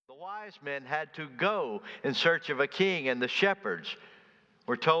wise men had to go in search of a king, and the shepherds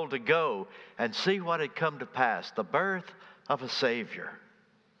were told to go and see what had come to pass, the birth of a Savior.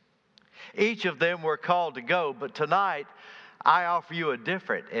 Each of them were called to go, but tonight I offer you a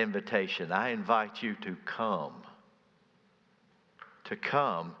different invitation. I invite you to come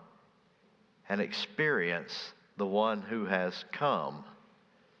and experience the one who has come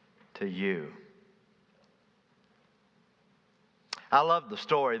to you. I love the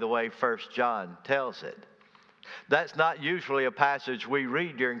story the way 1 John tells it. That's not usually a passage we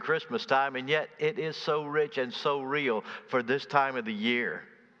read during Christmas time, and yet it is so rich and so real for this time of the year,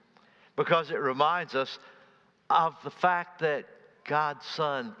 because it reminds us of the fact that God's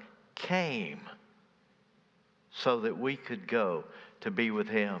Son came so that we could go to be with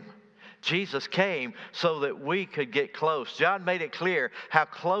Him. Jesus came so that we could get close. John made it clear how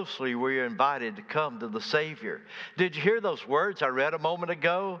closely we are invited to come to the Savior. Did you hear those words I read a moment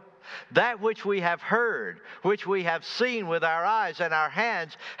ago? That which we have heard, which we have seen with our eyes and our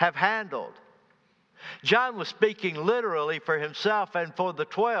hands have handled. John was speaking literally for himself and for the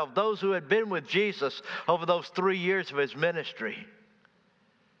 12, those who had been with Jesus over those 3 years of His ministry.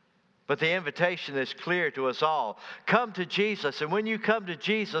 But the invitation is clear to us all. Come to Jesus, and when you come to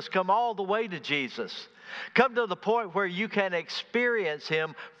Jesus, come all the way to Jesus. Come to the point where you can experience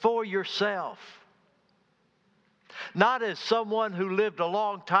Him for yourself. Not as someone who lived a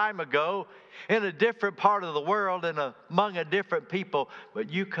long time ago in a different part of the world and among a different people,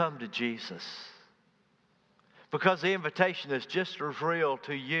 but you come to Jesus. Because the invitation is just as real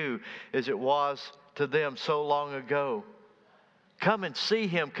to you as it was to them so long ago. Come and see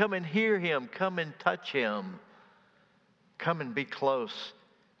Him. Come and hear Him. Come and touch Him. Come and be close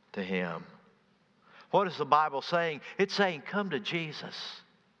to Him. What is the Bible saying? It's saying, come to Jesus.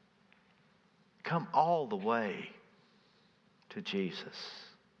 Come all the way to Jesus.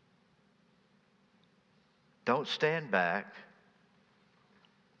 Don't stand back.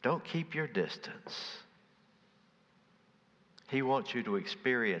 Don't keep your distance. He wants you to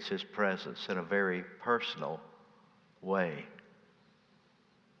experience His presence in a very personal way.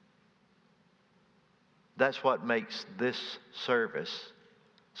 That's what makes this service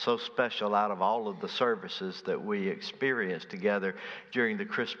so special out of all of the services that we experience together during the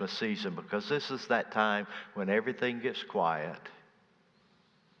Christmas season, because this is that time when everything gets quiet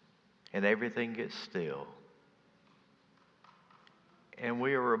and everything gets still. And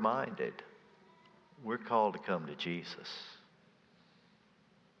we are reminded we're called to come to Jesus.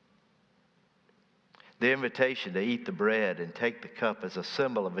 The invitation to eat the bread and take the cup as a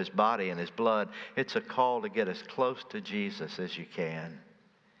symbol of His body and His blood, it's a call to get as close to Jesus as you can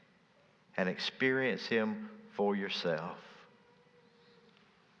and experience Him for yourself.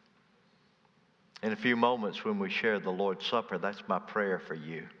 In a few moments when we share the Lord's Supper, that's my prayer for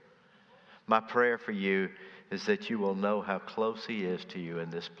you. My prayer for you is that you will know how close He is to you in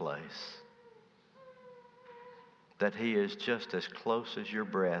this place. That He is just as close as your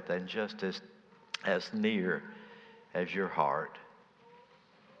breath and just as near as your heart.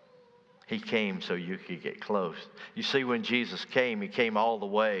 He came so you could get close. You see, when Jesus came, He came all the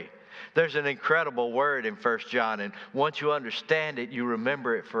way. There's an incredible word in 1 John, and once you understand it, you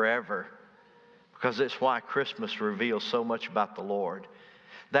remember it forever, because it's why Christmas reveals so much about the Lord.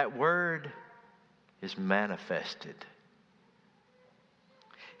 That word is manifested.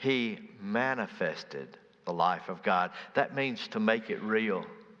 He manifested the life of God. That means to make it real.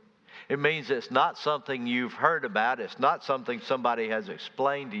 It means it's not something you've heard about. It's not something somebody has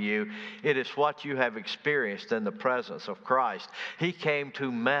explained to you. It is what you have experienced in the presence of Christ. He came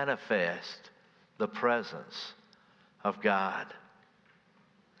to manifest the presence of God.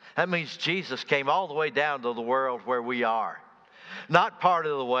 That means Jesus came all the way down to the world where we are. Not part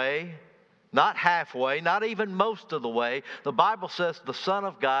of the way, not halfway, not even most of the way. The Bible says the Son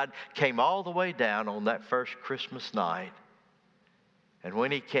of God came all the way down on that first Christmas night. And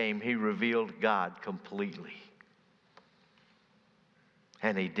when He came, He revealed God completely.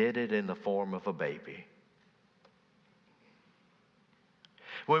 And He did it in the form of a baby.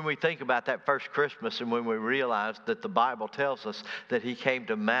 When we think about that first Christmas and when we realize that the Bible tells us that He came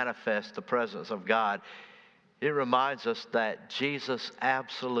to manifest the presence of God, it reminds us that Jesus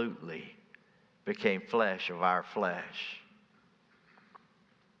absolutely became flesh of our flesh.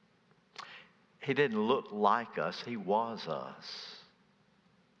 He didn't look like us. He was us.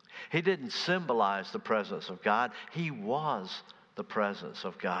 He didn't symbolize the presence of God. He was the presence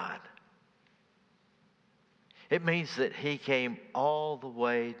of God. It means that He came all the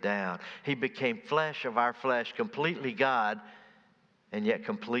way down. He became flesh of our flesh, completely God, and yet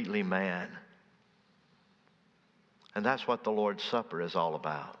completely man. And that's what the Lord's Supper is all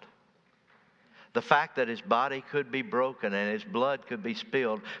about. The fact that his body could be broken and his blood could be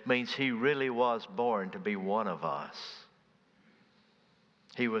spilled means he really was born to be one of us.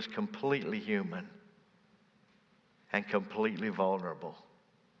 He was completely human and completely vulnerable.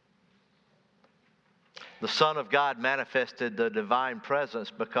 The Son of God manifested the divine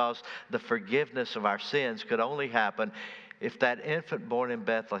presence because the forgiveness of our sins could only happen if that infant born in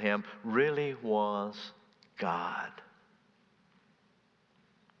Bethlehem really was God.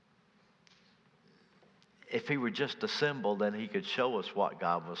 If he were just a symbol, then he could show us what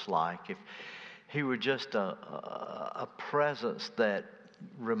God was like. If he were just a presence that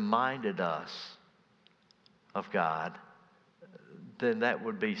reminded us of God, then that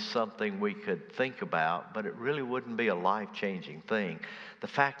would be something we could think about, but it really wouldn't be a life-changing thing. The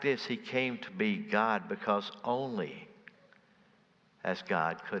fact is, he came to be God because only as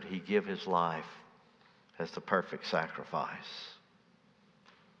God could he give his life as the perfect sacrifice.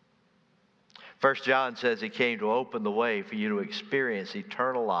 1 John says he came to open the way for you to experience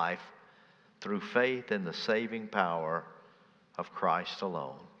eternal life through faith in the saving power of Christ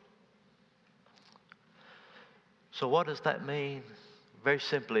alone. So what does that mean? Very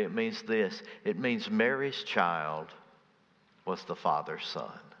simply, it means this. It means Mary's child was the Father's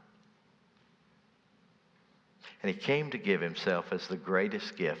son. And he came to give himself as the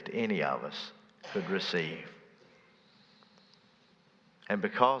greatest gift any of us could receive. And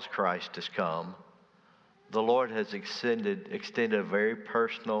because Christ has come, the Lord has extended a very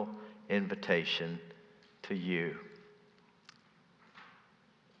personal invitation to you.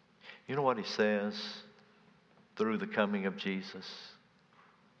 You know what he says through the coming of Jesus?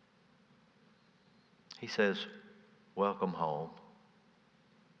 He says, welcome home.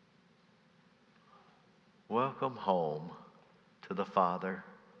 Welcome home to the Father.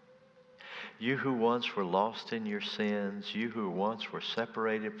 You who once were lost in your sins, you who once were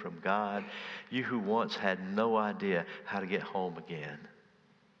separated from God, you who once had no idea how to get home again.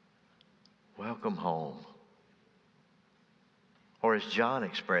 Welcome home. Or as John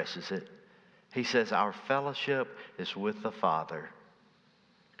expresses it, he says, our fellowship is with the Father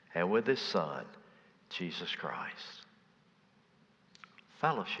and with his Son, Jesus Christ.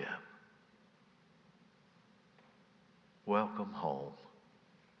 Fellowship. Welcome home.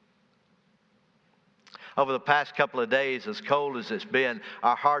 Over the past couple of days, as cold as it's been,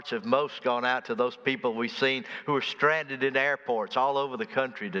 our hearts have most gone out to those people we've seen who are stranded in airports all over the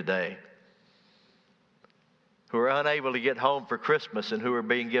country today, who are unable to get home for Christmas and who are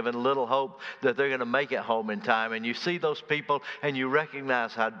being given little hope that they're going to make it home in time. And you see those people and you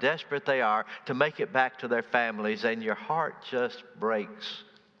recognize how desperate they are to make it back to their families, and your heart just breaks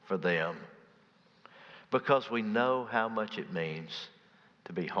for them because we know how much it means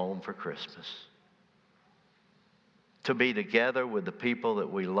to be home for Christmas, to be together with the people that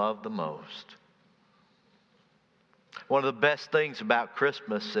we love the most. One of the best things about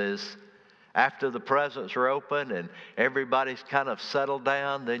Christmas is after the presents are open and everybody's kind of settled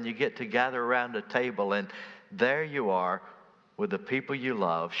down, then you get to gather around a table, and there you are with the people you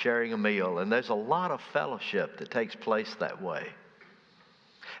love sharing a meal. And there's a lot of fellowship that takes place that way.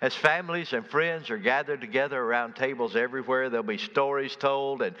 As families and friends are gathered together around tables everywhere, there'll be stories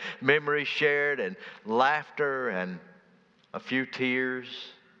told and memories shared and laughter and a few tears.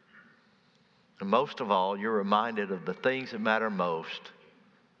 And most of all, you're reminded of the things that matter most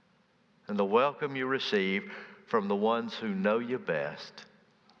and the welcome you receive from the ones who know you best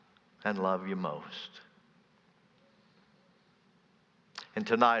and love you most. And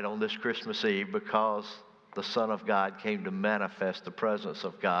tonight on this Christmas Eve, because the Son of God came to manifest the presence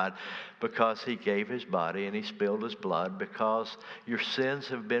of God, because he gave his body and he spilled his blood, because your sins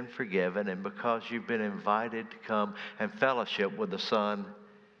have been forgiven, and because you've been invited to come and fellowship with the Son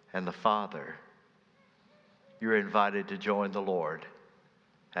and the Father, you're invited to join the Lord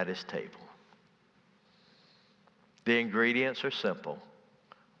at his table. The ingredients are simple: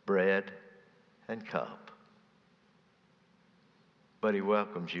 bread and cup. But he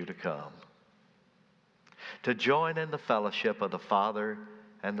welcomes you to come, to join in the fellowship of the Father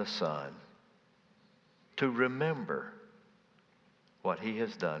and the Son, to remember what he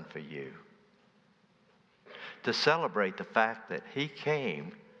has done for you, to celebrate the fact that he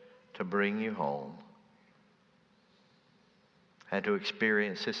came to bring you home, and to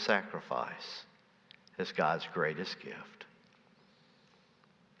experience his sacrifice as God's greatest gift.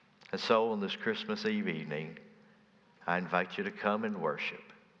 And so on this Christmas Eve evening, I invite you to come and worship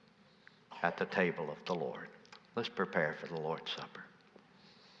at the table of the Lord. Let's prepare for the Lord's Supper.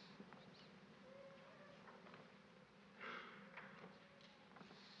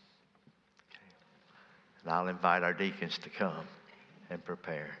 And I'll invite our deacons to come and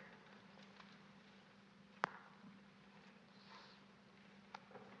prepare.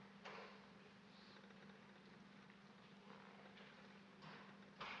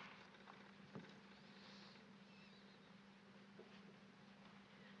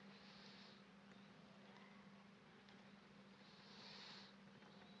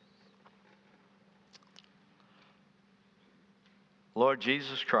 Lord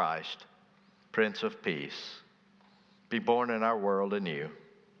Jesus Christ, Prince of Peace, be born in our world anew.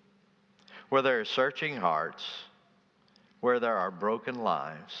 Where there are searching hearts, where there are broken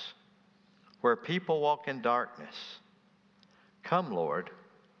lives, where people walk in darkness, come, Lord,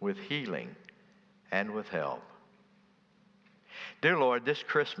 with healing and with help. Dear Lord, this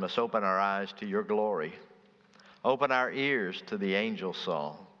Christmas, open our eyes to your glory. Open our ears to the angel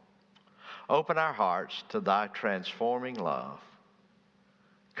song. Open our hearts to thy transforming love.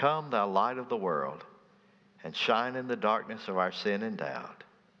 Come, thou light of the world, and shine in the darkness of our sin and doubt.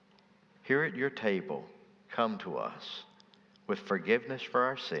 Here at your table, come to us with forgiveness for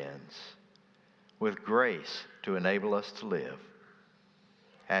our sins, with grace to enable us to live,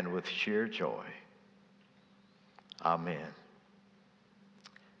 and with sheer joy. Amen.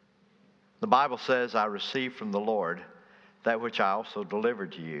 The Bible says, I received from the Lord that which I also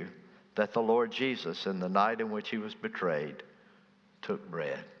delivered to you, that the Lord Jesus, in the night in which he was betrayed, took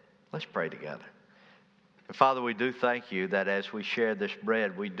bread. Let's pray together. And Father, we do thank you that as we share this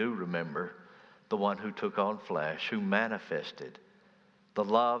bread, we do remember the one who took on flesh, who manifested the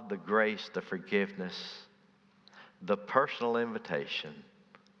love, the grace, the forgiveness, the personal invitation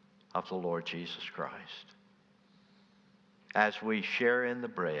of the Lord Jesus Christ. As we share in the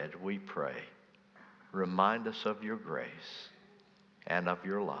bread, we pray, remind us of your grace and of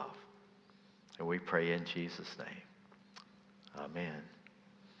your love. And we pray in Jesus' name. Amen.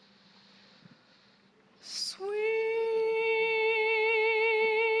 Sweet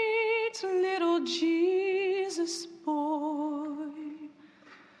little Jesus boy,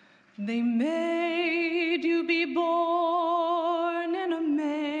 they made you be born in a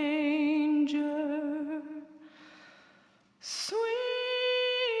manger. Sweet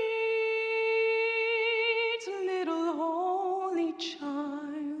little holy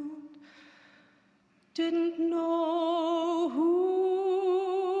child, didn't know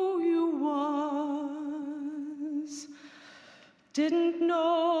who you was, didn't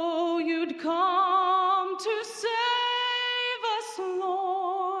know you'd come to save us,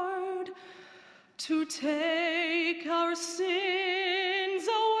 Lord, to take our sins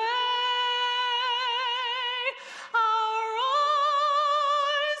away. Our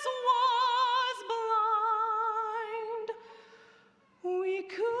eyes was blind, we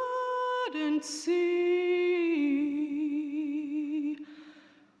couldn't see,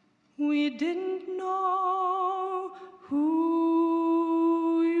 we didn't know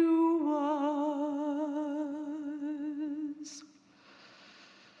who you was.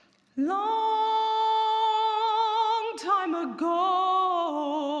 Long time ago,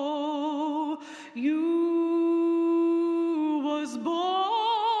 you was born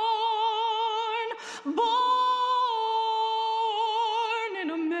in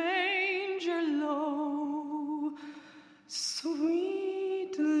a manger low.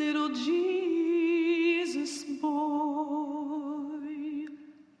 Sweet little Jesus boy,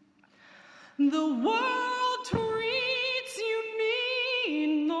 the world treats you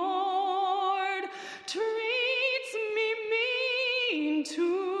mean, Lord, treats me mean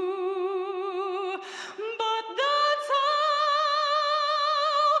too, but that's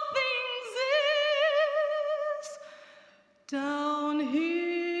how things is down here.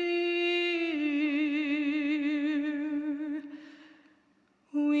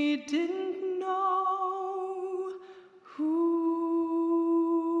 We didn't know who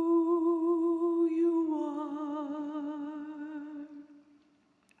you are.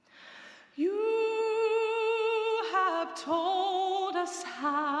 You have told us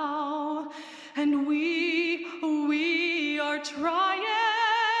how, and we are trying,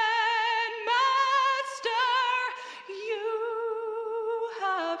 Master. You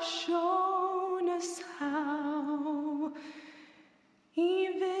have shown us how,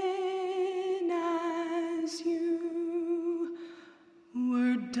 even as you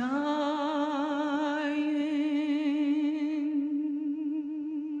were dying.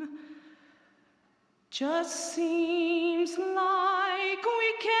 Just seems like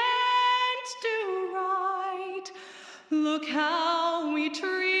we can't do right. Look how we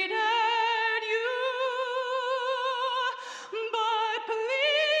treated you. But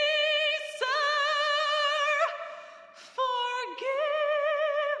please, sir,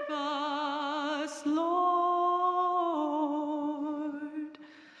 forgive us, Lord.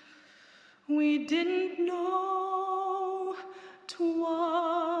 We didn't know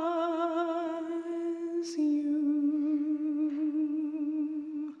 'twas you.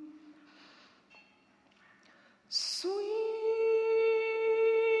 Sweet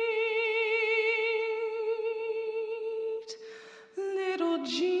little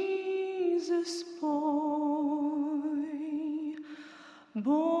Jesus boy,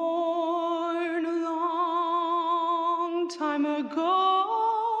 time ago.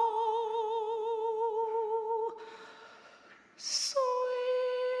 Sweet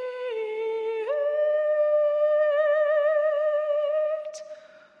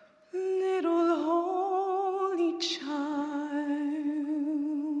little holy child,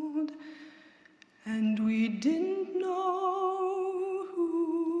 and we didn't know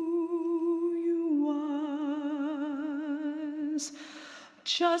who you was.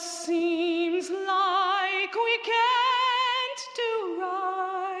 Just seems like we can't do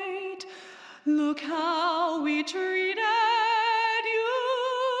right. Look how we treated you.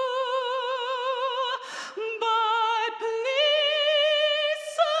 But please,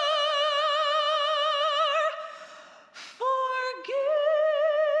 sir, forgive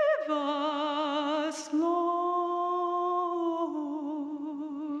us, Lord.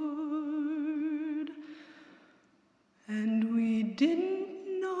 And we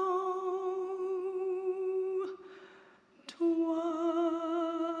didn't know 'twas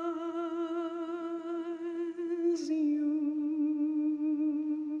you.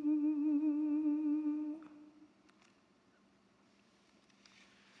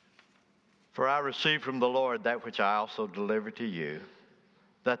 For I received from the Lord that which I also delivered to you,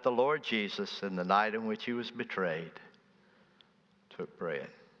 that the Lord Jesus, in the night in which he was betrayed, took bread.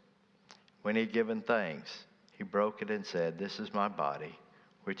 When he had given thanks, he broke it and said, "This is my body,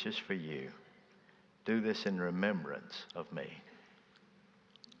 which is for you. Do this in remembrance of me."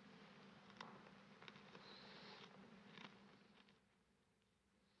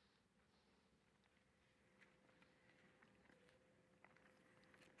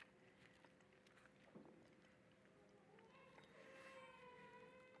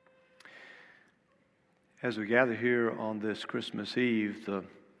 As we gather here on this Christmas Eve, the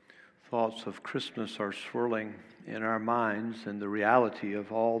thoughts of Christmas are swirling in our minds and the reality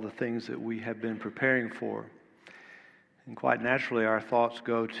of all the things that we have been preparing for. And quite naturally, our thoughts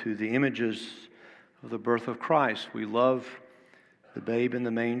go to the images of the birth of Christ. We love the babe in the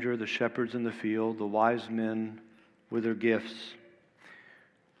manger, the shepherds in the field, the wise men with their gifts.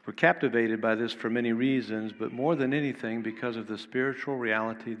 We're captivated by this for many reasons, but more than anything because of the spiritual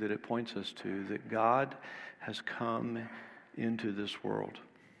reality that it points us to, that God has come into this world.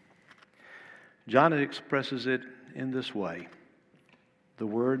 John expresses it in this way: the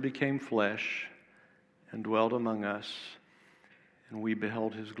Word became flesh and dwelt among us, and we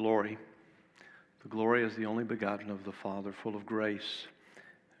beheld his glory. The glory is the only begotten of the Father, full of grace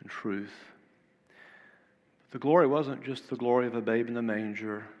and truth. The glory wasn't just the glory of a babe in the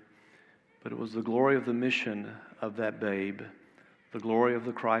manger, but it was the glory of the mission of that babe, the glory of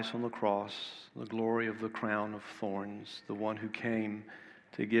the Christ on the cross, the glory of the crown of thorns, the one who came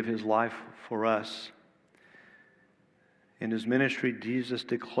to give his life for us. In his ministry, Jesus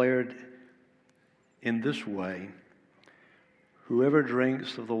declared in this way, "Whoever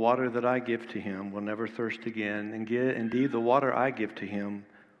drinks of the water that I give to him will never thirst again. Indeed, the water I give to him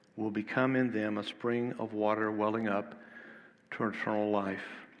will become in them a spring of water welling up to eternal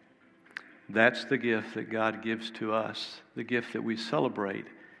life." That's the gift that God gives to us, the gift that we celebrate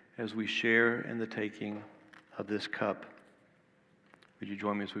as we share in the taking of this cup. Would you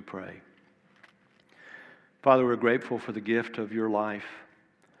join me as we pray? Father, we're grateful for the gift of your life.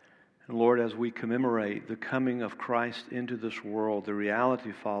 And Lord, as we commemorate the coming of Christ into this world, the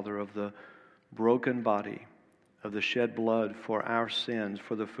reality, Father, of the broken body, of the shed blood for our sins,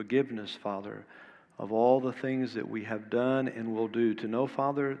 for the forgiveness, Father, of all the things that we have done and will do, to know,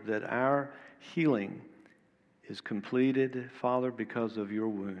 Father, that our healing is completed, Father, because of your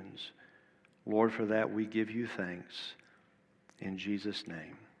wounds. Lord, for that we give you thanks. In Jesus'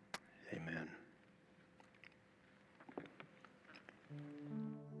 name, amen.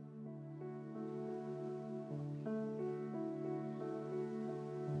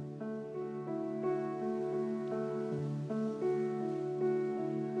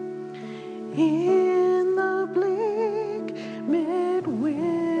 In the bleak midwinter,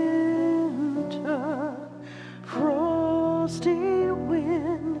 frosty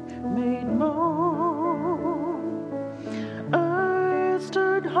wind made moan. Earth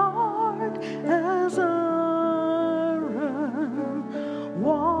stood hard as iron,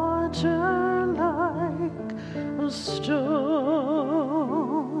 water like a stone.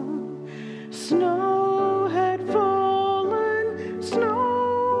 Snow had fallen, snow.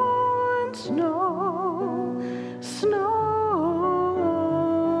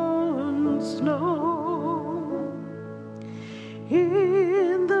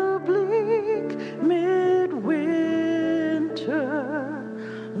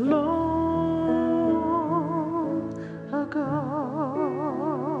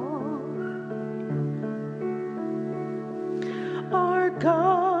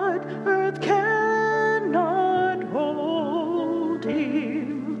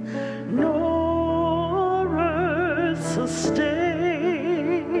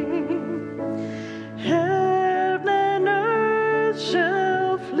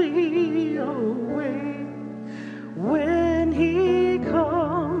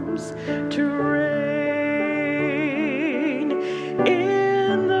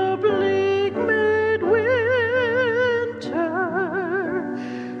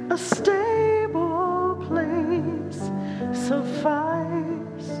 a stable place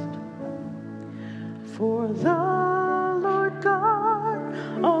sufficed for the Lord God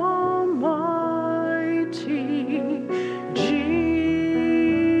Almighty,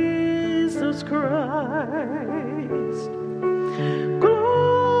 Jesus Christ.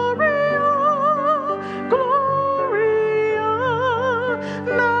 Gloria, Gloria,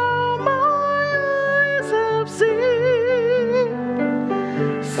 now my eyes have seen.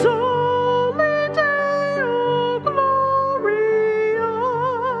 Soli Deo Gloria,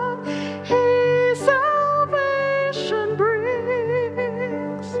 He salvation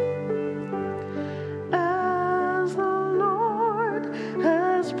brings. As the Lord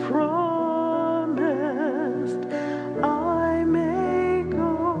has promised, I may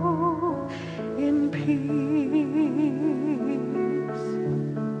go in peace.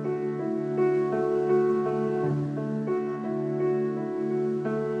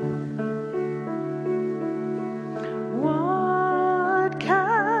 What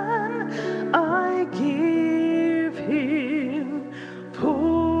can I give him,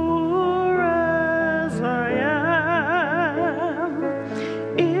 poor as I am?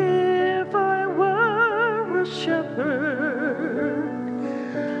 If I were a shepherd,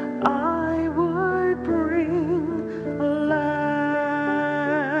 I would bring a lamb.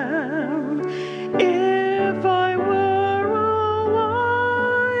 If I were a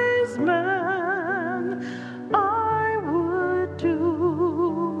wise man, I would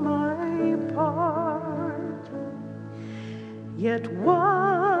do my part. Yet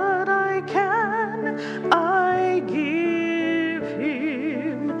what I can, I give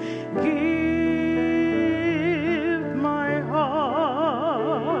him, give my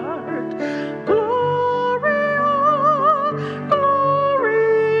heart. Gloria,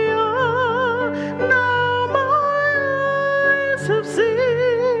 Gloria, now my eyes have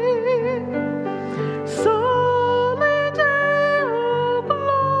seen. Soli Deo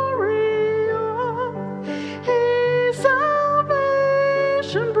Gloria, He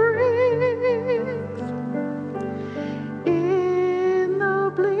salvation brings. In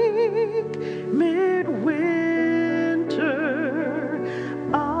the bleak midwinter,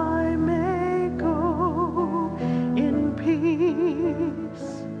 I may go in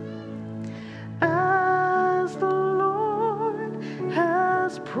peace. As the Lord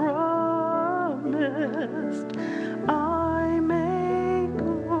has promised, I may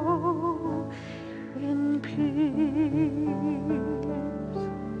go in peace.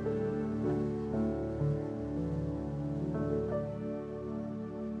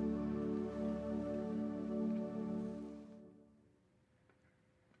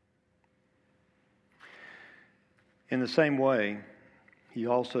 In the same way, he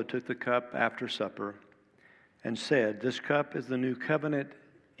also took the cup after supper and said, "This cup is the new covenant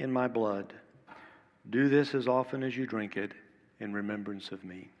in my blood. Do this as often as you drink it in remembrance of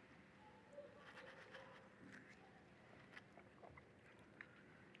me."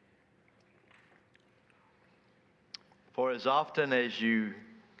 For as often as you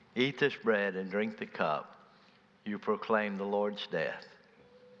eat this bread and drink the cup, you proclaim the Lord's death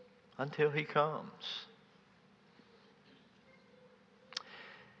until he comes.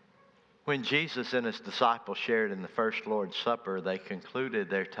 When Jesus and his disciples shared in the first Lord's Supper, they concluded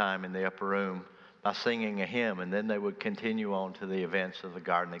their time in the upper room by singing a hymn, and then they would continue on to the events of the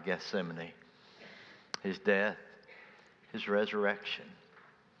Garden of Gethsemane, his death, his resurrection.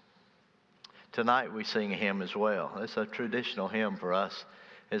 Tonight we sing a hymn as well. It's a traditional hymn for us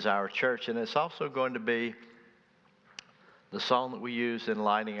as our church, and it's also going to be the song that we use in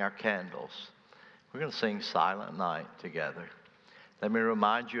lighting our candles. We're going to sing Silent Night together. Let me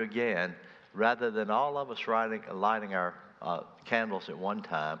remind you again, rather than all of us lighting our candles at one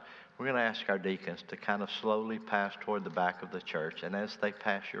time, we're going to ask our deacons to kind of slowly pass toward the back of the church, and as they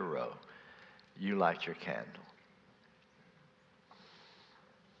pass your row, you light your candle.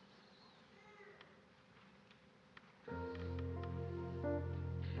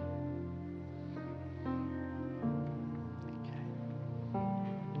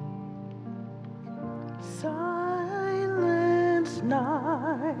 Silent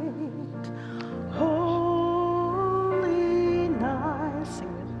night, holy night,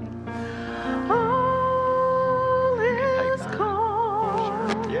 sing with me. All is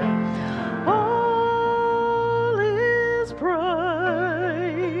calm, Yeah. all is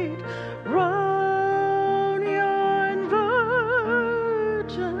bright, round yon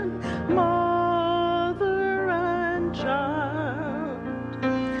virgin mother and child.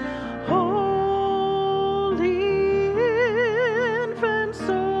 Holy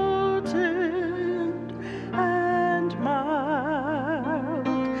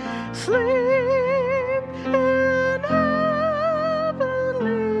Sleep in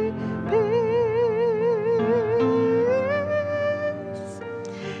heavenly peace.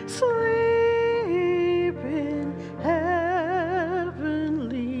 Sleep in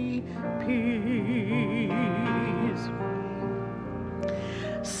heavenly peace.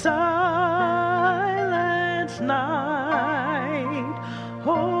 Silent night,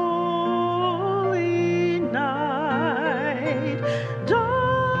 holy night,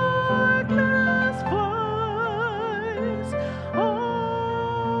 darkness flies,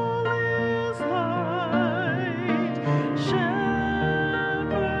 all is light.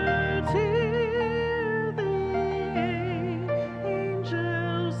 Shepherds hear the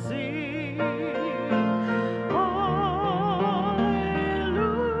angels sing. Hallelujah,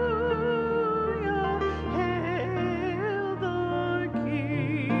 hail the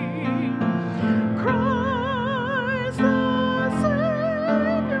King. Christ the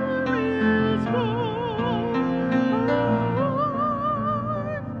Savior is born.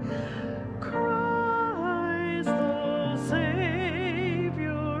 Christ the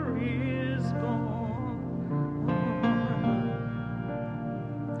Savior is born.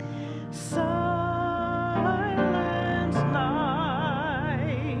 Silent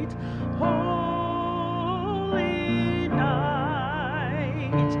night, holy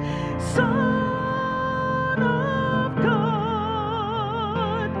night, Son of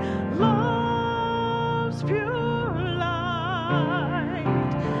God, love's pure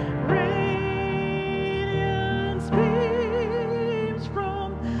light, radiance beams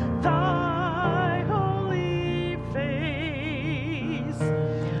from thy holy face.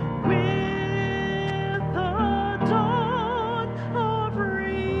 With the dawn of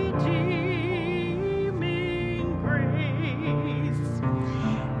redeeming grace,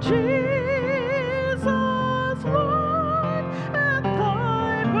 Jesus, Lord, at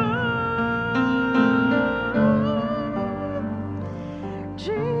thy birth.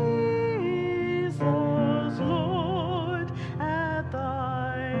 Jesus, Lord, at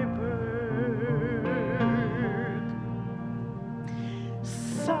thy birth.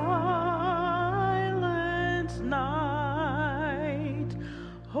 Silent night,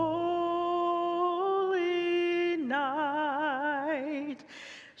 holy night,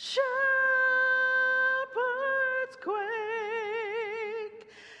 shepherds quake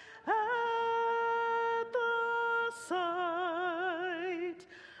at the sight,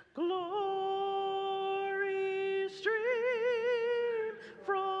 glory stream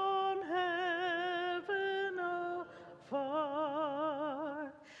from heaven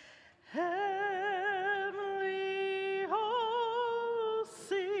afar. Heavenly hosts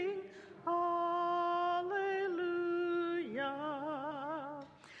sing Alleluia.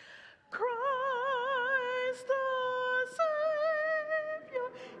 Christ the Savior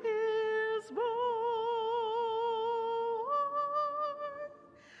is born.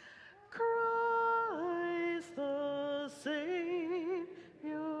 Christ the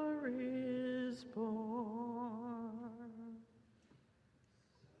Savior is born.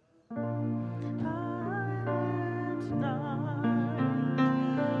 Silent night,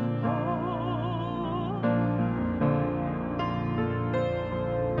 oh.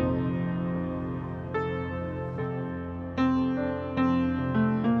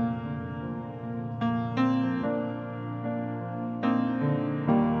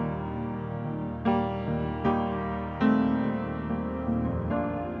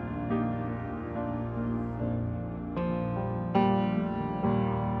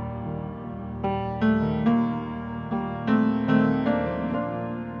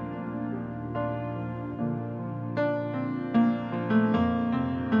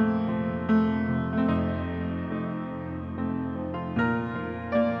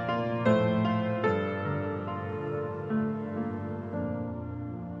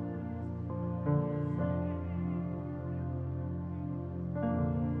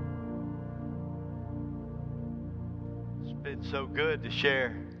 It's been so good to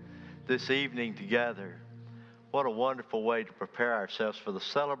share this evening together. What a wonderful way to prepare ourselves for the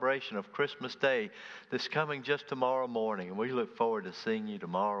celebration of Christmas Day that's coming just tomorrow morning. And we look forward to seeing you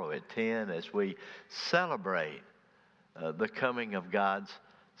tomorrow at 10 as we celebrate the coming of God's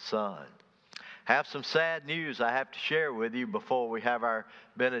Son. Have some sad news I have to share with you before we have our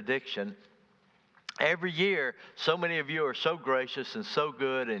benediction. Every year, so many of you are so gracious and so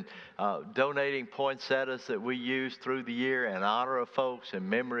good in donating poinsettias that we use through the year in honor of folks, in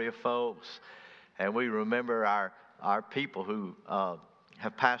memory of folks. And we remember our people who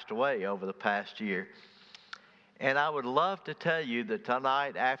have passed away over the past year. And I would love to tell you that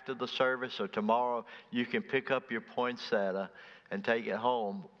tonight after the service or tomorrow, you can pick up your poinsettia and take it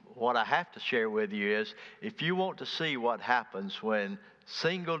home. what I have to share with you is if you want to see what happens when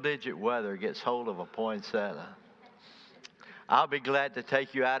single-digit weather gets hold of a poinsettia, I'll be glad to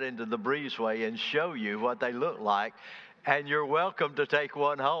take you out into the breezeway and show you what they look like, and you're welcome to take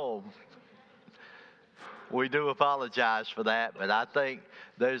one home. We do apologize for that, but I think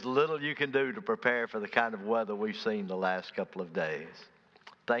there's little you can do to prepare for the kind of weather we've seen the last couple of days.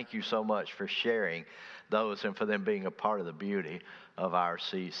 Thank you so much for sharing those and for them being a part of the beauty of our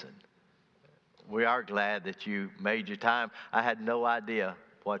season. We are glad that you made your time. I had no idea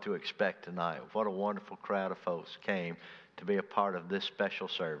what to expect tonight. What a wonderful crowd of folks came to be a part of this special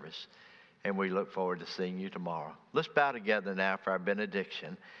service, and we look forward to seeing you tomorrow. Let's bow together now for our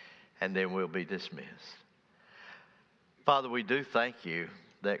benediction, and then we'll be dismissed. Father, we do thank you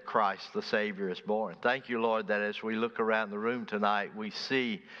that Christ the Savior is born. Thank you, Lord, that as we look around the room tonight, we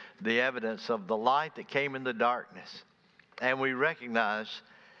see the evidence of the light that came in the darkness, and we recognize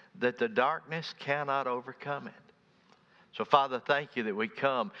that the darkness cannot overcome it. So, Father, thank you that we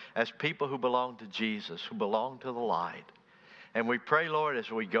come as people who belong to Jesus, who belong to the light. And we pray, Lord, as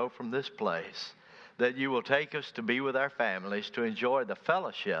we go from this place, that you will take us to be with our families, to enjoy the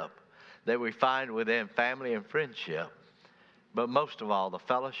fellowship that we find within family and friendship, but most of all, the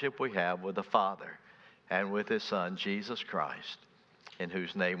fellowship we have with the Father and with His Son, Jesus Christ, in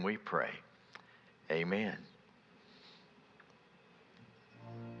whose name we pray. Amen.